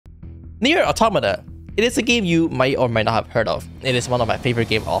Nier Automata. It is a game you might or might not have heard of. It is one of my favorite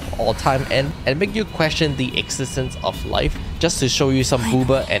games of all time and make you question the existence of life just to show you some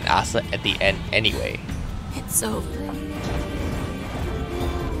booba and asa at the end anyway. It's over.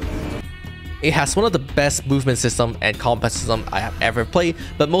 It has one of the best movement system and combat system I have ever played,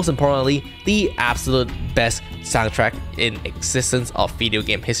 but most importantly, the absolute best soundtrack in existence of video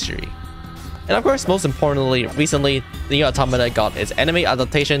game history. And of course, most importantly, recently, Nier Automata got its anime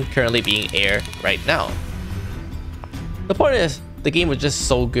adaptation currently being aired right now. The point is, the game was just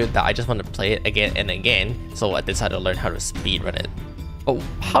so good that I just wanted to play it again and again, so I decided to learn how to speedrun it. But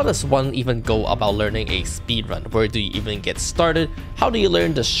how does one even go about learning a speedrun? Where do you even get started? How do you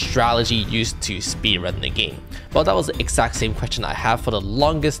learn the strategy used to speedrun the game? Well, that was the exact same question I have for the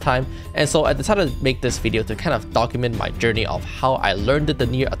longest time, and so I decided to make this video to kind of document my journey of how I learned the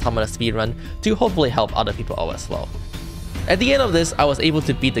Nier Automata speedrun to hopefully help other people out as well. At the end of this, I was able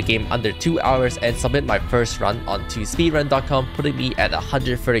to beat the game under 2 hours and submit my first run onto speedrun.com, putting me at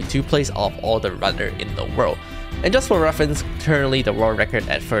 132th place of all the runners in the world. And just for reference, currently the world record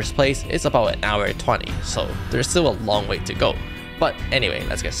at first place is about 1 hour 20, so there's still a long way to go. But anyway,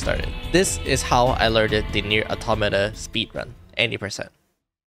 let's get started. This is how I learned the Nier Automata speedrun, 80%.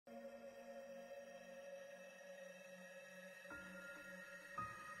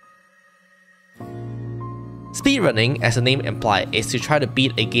 Speedrunning, as the name implies, is to try to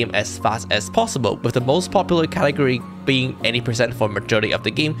beat a game as fast as possible, with the most popular category being 80% for majority of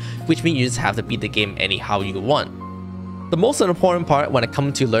the game, which means you just have to beat the game anyhow you want. The most important part when it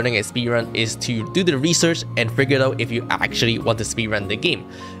comes to learning a speedrun is to do the research and figure out if you actually want to speedrun the game.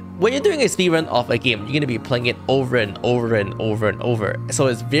 When you're doing a speedrun of a game, you're going to be playing it over and over and over and over, so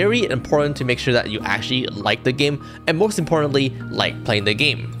it's very important to make sure that you actually like the game, and most importantly, like playing the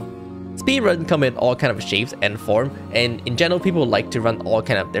game. Speedrun come in all kind of shapes and form, and in general people like to run all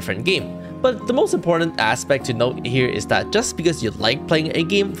kind of different games. But the most important aspect to note here is that just because you like playing a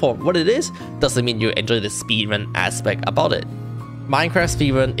game for what it is, doesn't mean you enjoy the speedrun aspect about it. Minecraft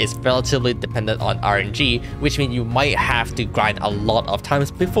speedrun is relatively dependent on RNG, which means you might have to grind a lot of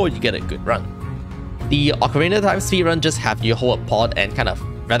times before you get a good run. The Ocarina of Time speedrun just have you hold a pod and kind of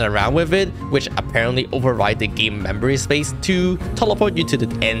run around with it, which apparently override the game memory space to teleport you to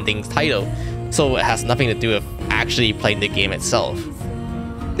the ending title, so it has nothing to do with actually playing the game itself.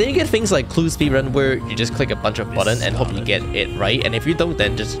 Then you get things like clue speedrun, where you just click a bunch of buttons and hope you get it right, and if you don't,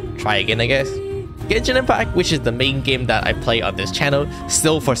 then just try again, I guess. Genshin Impact, which is the main game that I play on this channel,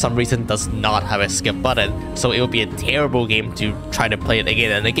 still for some reason does not have a skip button, so it will be a terrible game to try to play it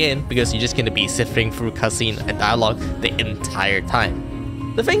again and again, because you're just going to be sifting through cutscene and dialogue the entire time.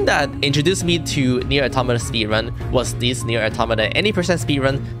 The thing that introduced me to Nier Automata speedrun was this Nier Automata 80%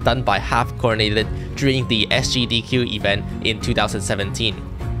 speedrun done by Half Coordinated during the SGDQ event in 2017.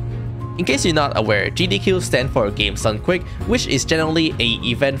 In case you're not aware, GDQ stands for Games Done Quick, which is generally an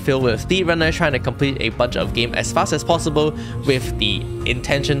event filled with speedrunners trying to complete a bunch of games as fast as possible with the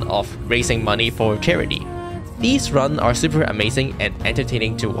intention of raising money for charity. These runs are super amazing and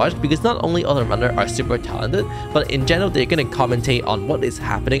entertaining to watch because not only all the runners are super talented, but in general they're going to commentate on what is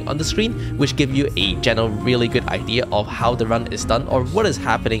happening on the screen, which give you a general really good idea of how the run is done or what is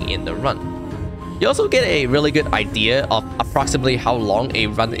happening in the run. You also get a really good idea of approximately how long a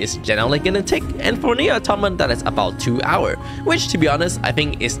run is generally going to take, and for Nier Automata that is about 2 hours, which to be honest I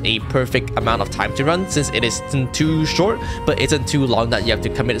think is a perfect amount of time to run since it isn't too short but isn't too long that you have to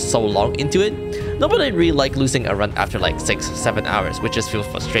commit so long into it. Nobody really like losing a run after like 6-7 hours, which just feels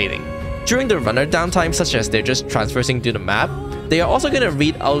frustrating. During the runner downtime, such as they're just traversing through the map, they are also going to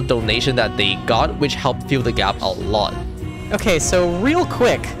read out donation that they got, which helped fill the gap a lot. Okay, so real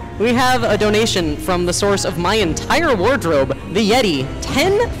quick, we have a donation from the source of my entire wardrobe, the Yeti,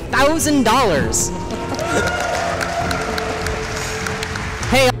 $10,000.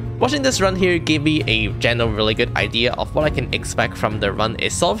 Hey. Watching this run here gave me a general really good idea of what I can expect from the run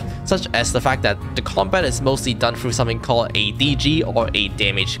itself, such as the fact that the combat is mostly done through something called a DG or a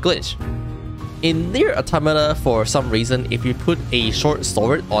damage glitch. In Nier Automata, for some reason, if you put a short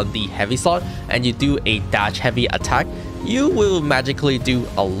sword on the heavy slot and you do a dash heavy attack, you will magically do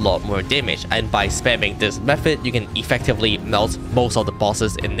a lot more damage, and by spamming this method, you can effectively melt most of the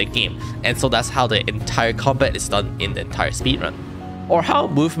bosses in the game, and so that's how the entire combat is done in the entire speedrun. Or how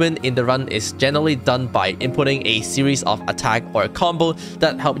movement in the run is generally done by inputting a series of attack or combo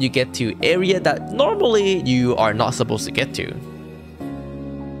that help you get to area that normally you are not supposed to get to.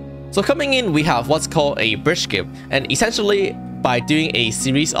 So coming in, we have what's called a bridge skip, and essentially by doing a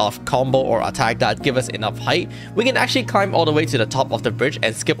series of combo or attack that give us enough height, we can actually climb all the way to the top of the bridge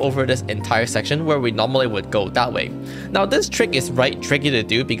and skip over this entire section where we normally would go that way. Now this trick is right tricky to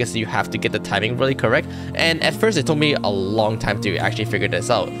do because you have to get the timing really correct, and at first it took me a long time to actually figure this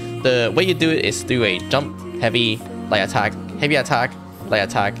out. The way you do it is through a jump, heavy, light attack, heavy attack, light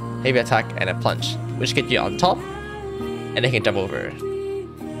attack, heavy attack, and a plunge, which get you on top, and then you can jump over.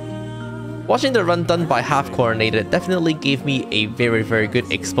 Watching the run done by Half Coordinated definitely gave me a very good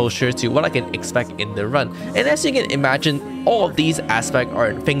exposure to what I can expect in the run. And as you can imagine, all of these aspects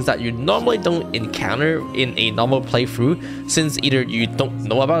are things that you normally don't encounter in a normal playthrough, since either you don't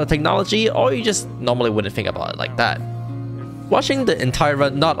know about the technology or you just normally wouldn't think about it like that. Watching the entire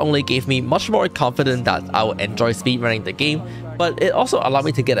run not only gave me much more confidence that I would enjoy speedrunning the game, but it also allowed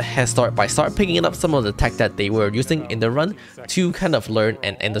me to get a head start by picking up some of the tech that they were using in the run to kind of learn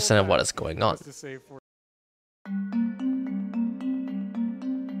and understand what is going on.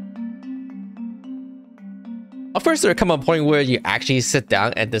 Of course, there come a point where you actually sit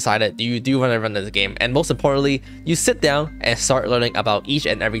down and decide that you do want to run this game, and most importantly, you sit down and start learning about each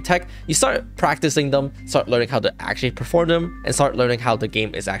and every tech. You start practicing them, start learning how to actually perform them, and start learning how the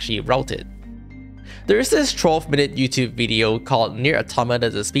game is actually routed. There is this 12-minute YouTube video called Nier Automata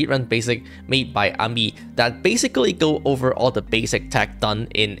the Speedrun Basic made by Ami that basically go over all the basic tech done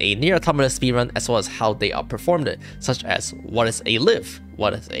in a Nier Automata speedrun as well as how they are performed, such as what is a lift,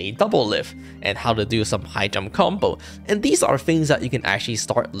 what is a double lift, and how to do some high jump combo. And these are things that you can actually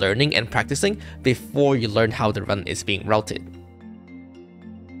start learning and practicing before you learn how the run is being routed.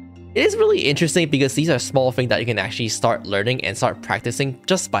 It is really interesting because these are small things that you can actually start learning and start practicing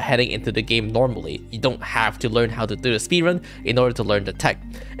just by heading into the game normally. You don't have to learn how to do the speedrun in order to learn the tech.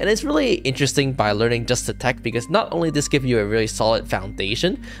 And it's really interesting by learning just the tech because not only this gives you a really solid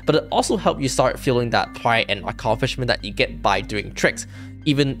foundation, but it also helps you start feeling that pride and accomplishment that you get by doing tricks,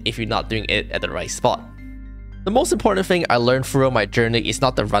 even if you're not doing it at the right spot. The most important thing I learned throughout my journey is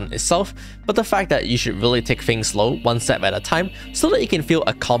not the run itself, but the fact that you should really take things slow, one step at a time, so that you can feel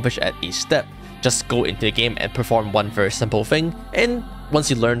accomplished at each step. Just go into the game and perform one very simple thing, and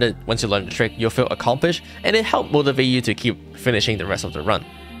once you learn the trick, you'll feel accomplished, and it helps motivate you to keep finishing the rest of the run.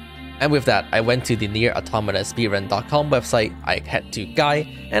 And with that, I went to the Nier Automata speedrun.com website, I head to Guide,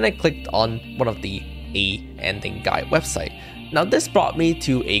 and I clicked on one of the A ending guide website. Now this brought me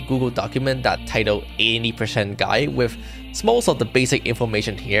to a Google document that titled 80% Guide with most of the basic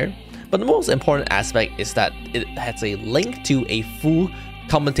information here, but the most important aspect is that it has a link to a full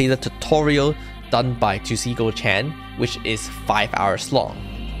commentator tutorial done by Tusigo Chan, which is 5 hours long.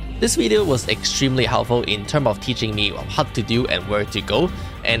 This video was extremely helpful in terms of teaching me what to do and where to go,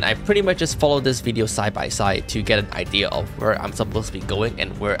 and I pretty much just followed this video side by side to get an idea of where I'm supposed to be going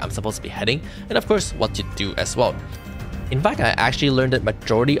and where I'm supposed to be heading, and of course what to do as well. In fact, I actually learned the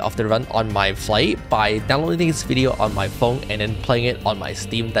majority of the run on my flight by downloading this video on my phone and then playing it on my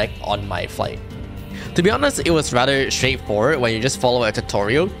Steam Deck on my flight. To be honest, it was rather straightforward when you just follow a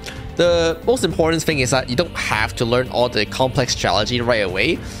tutorial. The most important thing is that you don't have to learn all the complex strategy right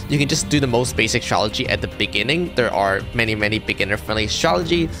away. You can just do the most basic strategy at the beginning. There are many beginner-friendly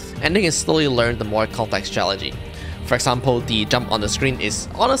strategies, and you can slowly learn the more complex strategy. For example, the jump on the screen is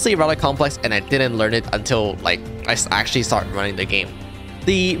honestly rather complex and I didn't learn it until I actually started running the game.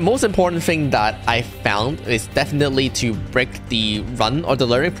 The most important thing that I found is definitely to break the run or the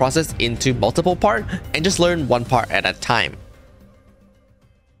learning process into multiple parts and just learn one part at a time.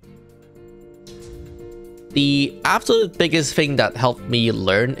 The absolute biggest thing that helped me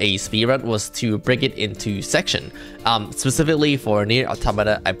learn a speedrun was to break it into sections. Specifically for Nier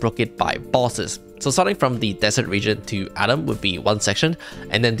Automata, I broke it by bosses. So starting from the desert region to Adam would be one section,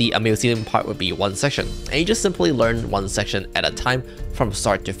 and then the museum part would be one section. And you just simply learn one section at a time from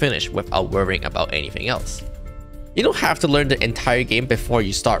start to finish without worrying about anything else. You don't have to learn the entire game before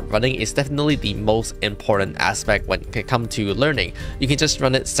you start running. It's definitely the most important aspect when it comes to learning. You can just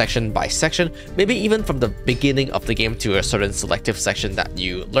run it section by section, maybe even from the beginning of the game to a certain selective section that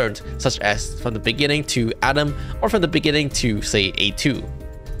you learned, such as from the beginning to Adam or from the beginning to say A2.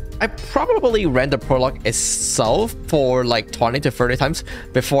 I probably ran the prologue itself for like 20 to 30 times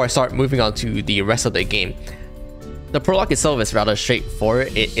before I start moving on to the rest of the game. The prologue itself is rather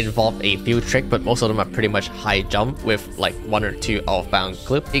straightforward. It involved a few tricks, but most of them are pretty much high jump with like 1 or 2 outbound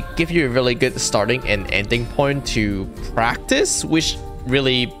clips. It gives you a really good starting and ending point to practice, which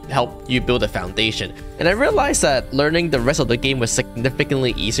really helped you build a foundation. And I realized that learning the rest of the game was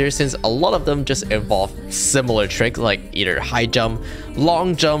significantly easier since a lot of them just involve similar tricks like either high jump,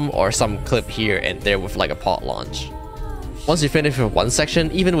 long jump, or some clip here and there with like a pot launch. Once you finish with one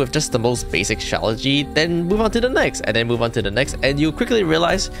section, even with just the most basic strategy, then move on to the next, and then move on to the next, and you quickly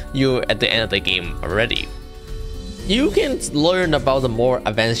realize you're at the end of the game already. You can learn about the more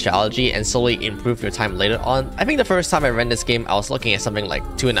advanced strategy and slowly improve your time later on. I think the first time I ran this game, I was looking at something like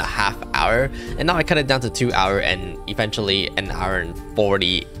 2.5 hours, and now I cut it down to 2 hours and eventually an hour and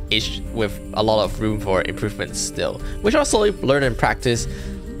 40-ish with a lot of room for improvements still, which I'll slowly learn and practice,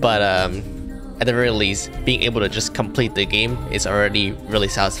 but at the very least, being able to just complete the game is already really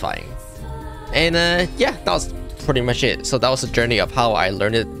satisfying. And yeah, that was pretty much it. So that was the journey of how I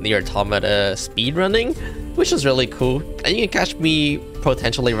learned it Nier Automata speedrunning, which was really cool. And you can catch me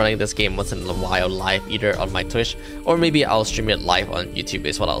potentially running this game once in a while live, either on my Twitch or maybe I'll stream it live on YouTube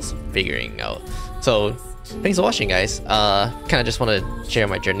is what I was figuring out. So thanks for watching, guys. Kind of just want to share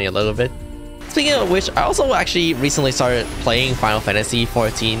my journey a little bit. Speaking of which, I also actually recently started playing Final Fantasy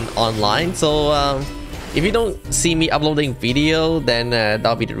XIV online, so if you don't see me uploading video, then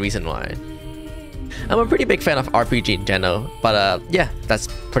that'll be the reason why. I'm a pretty big fan of RPG in general, but yeah, that's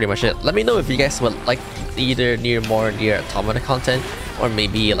pretty much it. Let me know if you guys would like either more Nier Automata content, or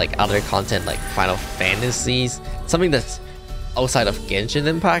maybe like other content like Final Fantasies, something that's outside of Genshin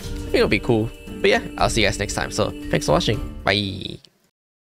Impact. I think it'll be cool. But yeah, I'll see you guys next time, so thanks for watching, bye!